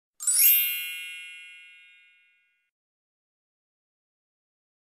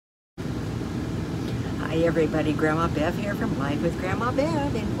Hi everybody, Grandma Bev here from Life with Grandma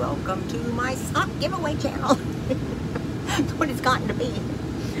Bev, and welcome to my sock giveaway channel. That's what it's gotten to be.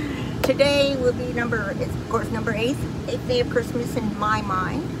 Today will be number 8th day of Christmas in my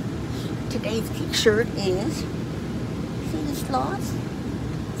mind. Today's t-shirt is, see the sloths?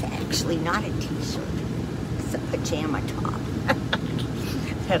 It's actually not a t-shirt, it's a pajama top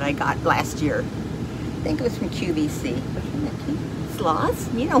that I got last year. I think it was from QVC. Sloths,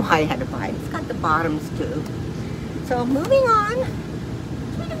 you know why I had to buy it. It's got the bottoms too. So moving on,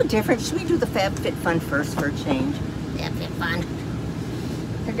 should we do a different? Should we do the Fab Fit Fun first for a change? Fab Fit Fun.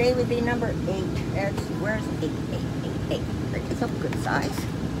 Today would be number 8. Where's 8? It's a good size,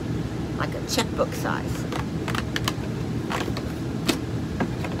 like a checkbook size.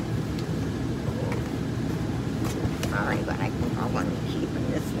 Sorry, but I want to keep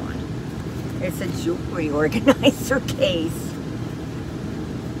in this one. It's a jewelry organizer case.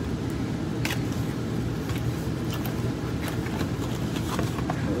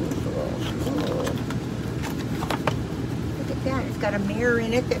 It's got a mirror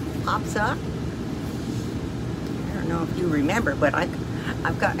in it that pops up. I don't know if you remember, but I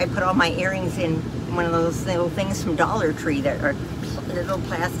put all my earrings in one of those little things from Dollar Tree that are the little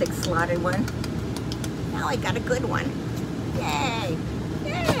plastic slotted one. Now I got a good one. Yay!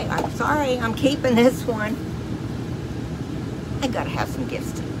 Yay! I'm sorry, I'm keeping this one. I gotta have some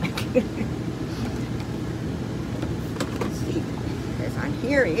gifts too. Let's see, because on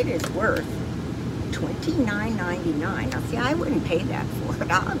here it is worth $29.99. Now see, I wouldn't pay that for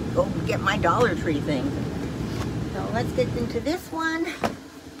it. I'll go get my Dollar Tree things. So let's get into this one.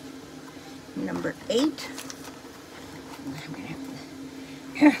 Number 8.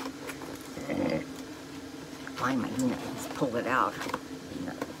 Find my nails, pull it out.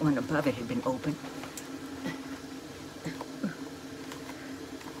 The one above it had been open.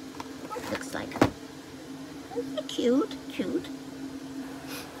 Looks like cute.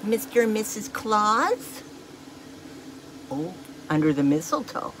 Mr. and Mrs. Claus. Oh, under the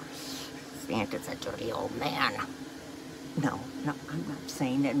mistletoe. Santa's a dirty old man. No, I'm not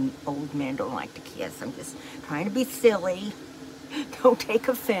saying that old men don't like to kiss. I'm just trying to be silly. Don't take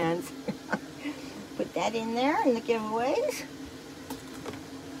offense. Put that in there in the giveaways.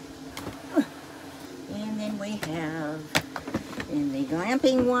 And then we have in the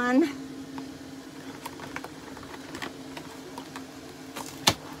glamping one,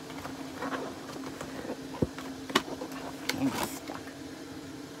 and it's stuck.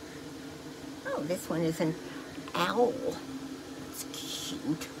 Oh, this one is an owl. It's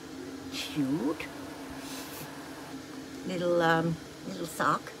cute. Little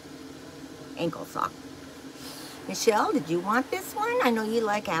sock, ankle sock. Michelle, did you want this one? I know you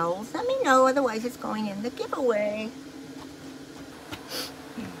like owls. Let me know, otherwise it's going in the giveaway.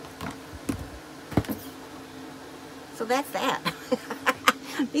 So that's that.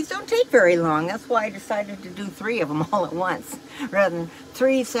 These don't take very long. That's why I decided to do 3 of them all at once, rather than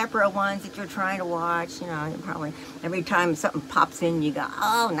 3 separate ones that you're trying to watch. You know, you probably every time something pops in, you go,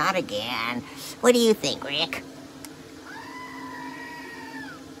 "Oh, not again." What do you think, Rick?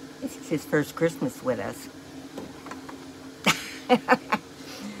 This is his first Christmas with us.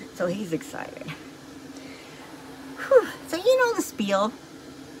 So he's excited. Whew. So you know the spiel.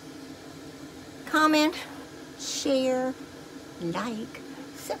 Comment, share, like,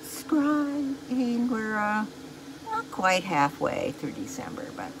 subscribe, and we're not quite halfway through December,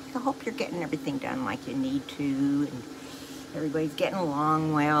 but I hope you're getting everything done like you need to, and everybody's getting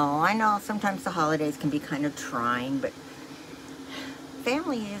along well. I know sometimes the holidays can be kind of trying, but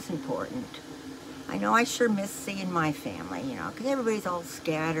family is important. I know I sure miss seeing my family, you know, because everybody's all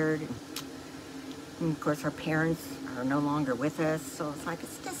scattered, and of course our parents are no longer with us, so it's like,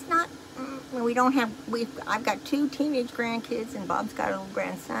 it's just not, I've got 2 teenage grandkids, and Bob's got a little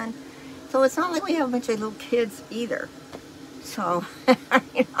grandson, so it's not like we have a bunch of little kids either. So,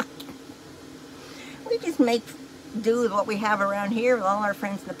 you know, we just make do with what we have around here with all our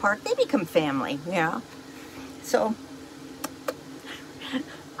friends in the park. They become family, you know. So,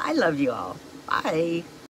 I love you all. Bye.